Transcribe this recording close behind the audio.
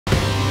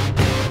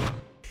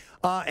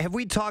Have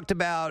we talked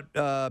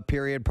about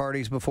period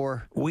parties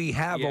before? We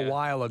have a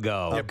while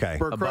ago. Okay.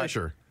 Bert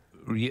Kreischer.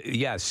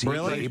 Yes,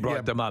 Really? he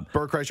brought them up.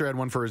 Bert Kreischer had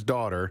one for his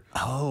daughter.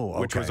 Oh,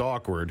 which was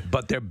awkward.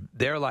 But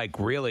they're like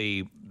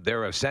really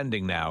they're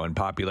ascending now in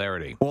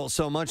popularity. Well,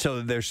 so much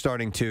so that they're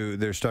starting to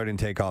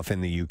take off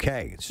in the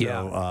UK.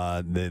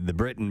 So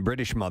the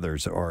British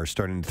mothers are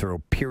starting to throw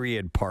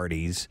period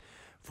parties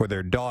for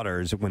their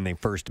daughters when they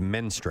first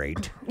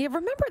menstruate. Yeah,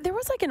 remember there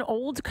was like an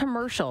old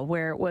commercial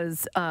where it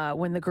was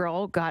when the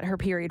girl got her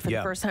period for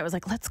the first time. It was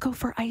like, let's go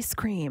for ice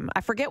cream.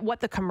 I forget what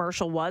the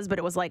commercial was, but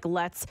it was like,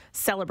 let's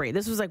celebrate.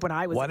 This was like when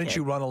I was Why didn't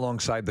you run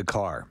alongside the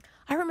car?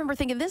 I remember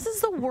thinking, this is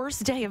the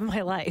worst day of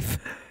my life.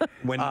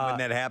 When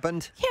that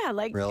happened? Yeah,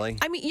 like really?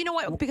 I mean, you know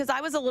what? Because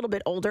I was a little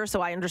bit older, so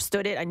I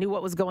understood it. I knew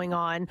what was going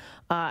on.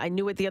 I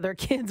knew what the other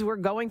kids were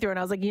going through, and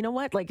I was like, you know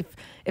what? Like,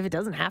 if it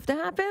doesn't have to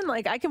happen,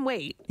 like I can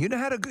wait. You know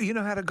had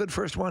a good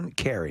first one,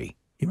 Carrie.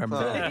 You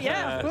remember that?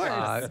 Yeah,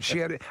 of course. She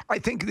had. I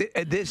think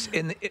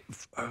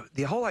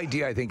the whole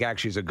idea. I think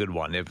actually is a good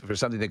one. If for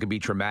something that could be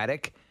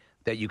traumatic,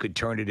 that you could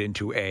turn it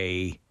into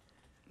a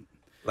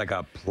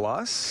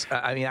plus.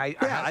 I mean, I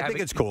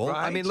think it's cool.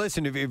 Right? I mean,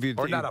 listen, if you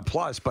or not a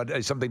plus,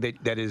 but something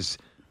that is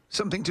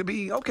something to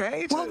be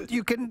okay.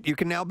 You can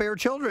now bear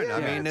children. Yeah, I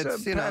mean,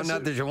 it's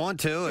not that you want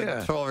to.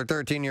 At 12 or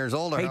 13 years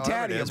old, or hey, however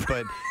Daddy, it is,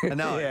 but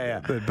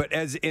no. But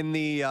as in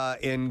the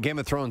in Game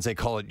of Thrones, they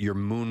call it your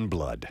moon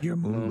blood. Your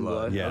moon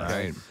blood. Yeah.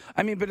 Okay.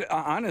 I mean, but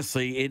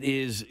honestly, it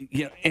is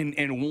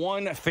in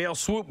one fell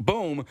swoop,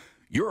 boom.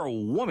 You're a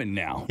woman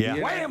now. Yeah.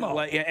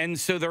 Whammo. And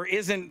so there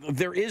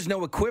is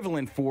no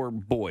equivalent for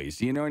boys.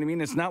 You know what I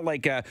mean? It's not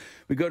like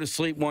we go to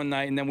sleep one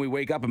night and then we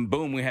wake up and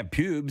boom, we have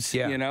pubes.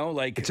 Yeah. You know,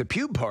 like it's a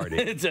pube party.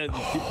 it's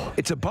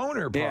a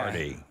boner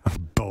party.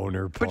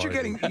 Boner party. But you're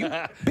getting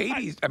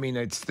babies. I mean,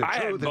 it's the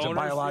truth. It's a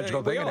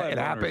biological thing. It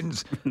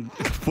happens.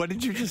 What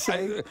did you just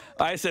say?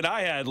 I said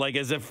I had, like,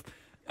 as if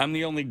I'm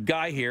the only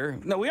guy here.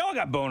 No, we all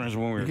got boners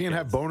when we were You can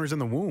have boners in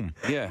the womb.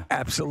 Yeah.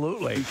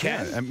 Absolutely. You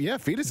can.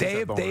 Fetuses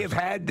have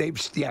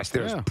boners. Yes,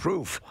 there's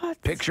proof.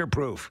 What? Picture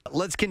proof.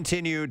 Let's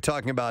continue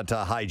talking about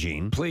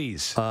hygiene.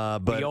 Please.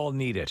 But we all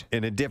need it.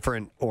 In a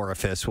different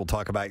orifice, we'll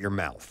talk about your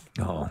mouth.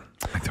 Oh,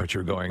 I thought you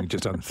were going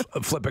just on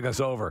flipping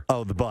us over.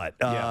 Oh, the butt.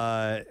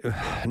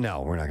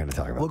 No, we're not going to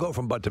talk about We'll go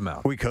from butt to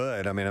mouth. We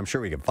could. I mean, I'm sure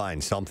we could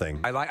find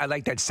something. I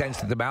like that sense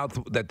that the mouth,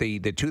 that the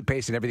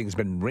toothpaste and everything's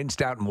been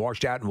rinsed out and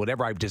washed out and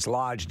whatever I've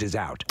dislodged is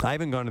out. I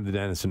haven't gone to the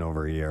dentist in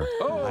over a year.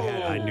 Oh.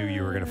 I knew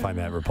you were going to find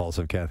that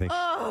repulsive, Kathy.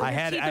 Oh, I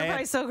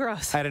had so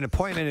gross. I had an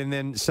appointment, and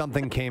then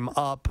something came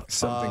up.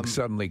 Something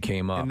suddenly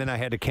came up. And then I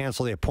had to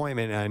cancel the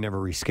appointment, and I never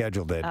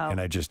rescheduled it,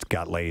 and I just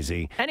got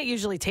lazy. And it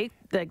usually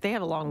they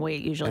have a long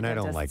wait usually. And I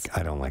don't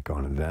like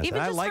going to the dentist.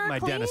 Even I just like for a my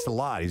clean? dentist a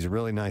lot. He's a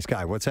really nice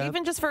guy. What's that?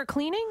 Even just for a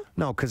cleaning?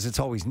 No, because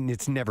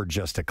it's never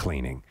just a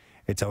cleaning.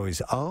 It's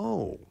always,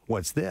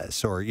 what's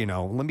this? Or,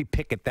 let me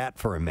pick at that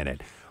for a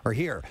minute. Or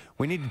here,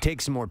 we need to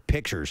take some more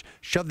pictures.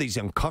 Shove these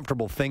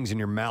uncomfortable things in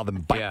your mouth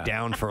and bite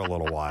down for a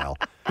little while.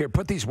 Here,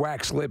 put these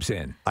wax lips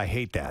in. I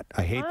hate that.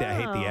 I hate that. I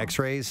hate the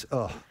x-rays.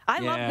 Ugh. I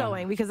love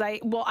going because I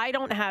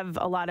don't have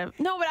a lot of...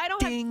 No, but I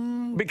don't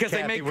have... Because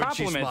Kathy, they make when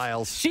compliments. She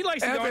smiles. She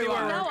likes to go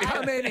anywhere. No,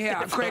 Come in here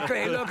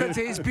quickly. Look at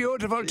these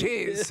beautiful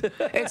teeth.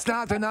 It's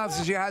not enough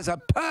that she has a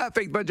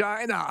perfect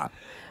vagina.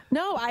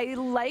 No, I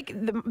like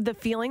the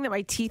feeling that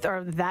my teeth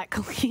are that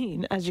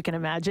clean, as you can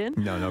imagine.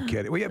 No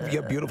kidding. You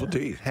have beautiful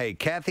teeth. Hey,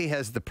 Kathy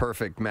has the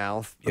perfect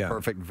mouth, the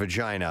perfect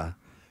vagina.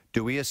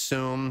 Do we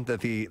assume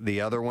that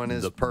the other one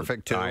is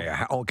perfect too?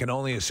 I can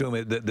only assume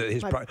her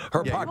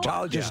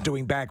proctologist is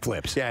doing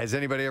backflips. Yeah, has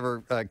anybody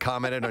ever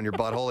commented on your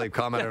butthole? They've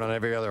commented on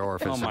every other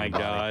orifice. Oh, my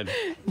God.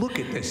 Look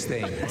at this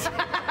thing.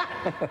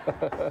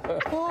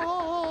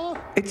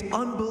 It's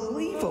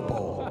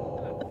unbelievable.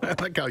 I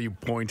like how you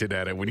pointed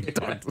at it when you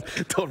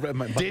told Red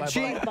my butt. Did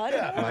she? My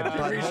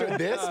butthole?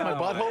 This? My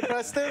butthole,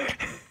 Preston?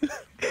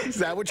 Is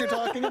that what you're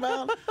talking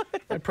about?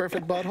 My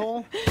perfect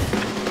butthole?